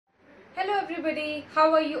Hello everybody,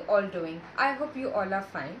 how are you all doing? I hope you all are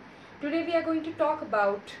fine. Today we are going to talk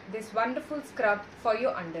about this wonderful scrub for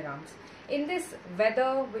your underarms. In this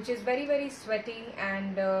weather which is very sweaty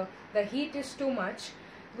and the heat is too much,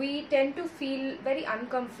 we tend to feel very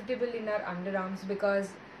uncomfortable in our underarms because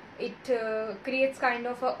it creates kind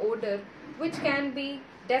of a odor which can be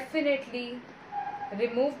definitely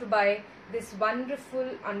removed by this wonderful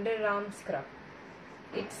underarm scrub.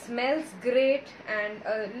 It smells great and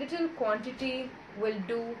a little quantity will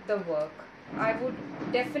do the work. I would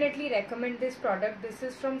definitely recommend this product. This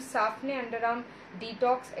is from Sanfe Underarm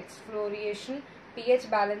Detox Exfoliation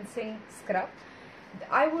pH Balancing Scrub.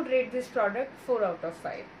 I would rate this product 4 out of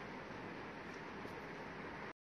 5.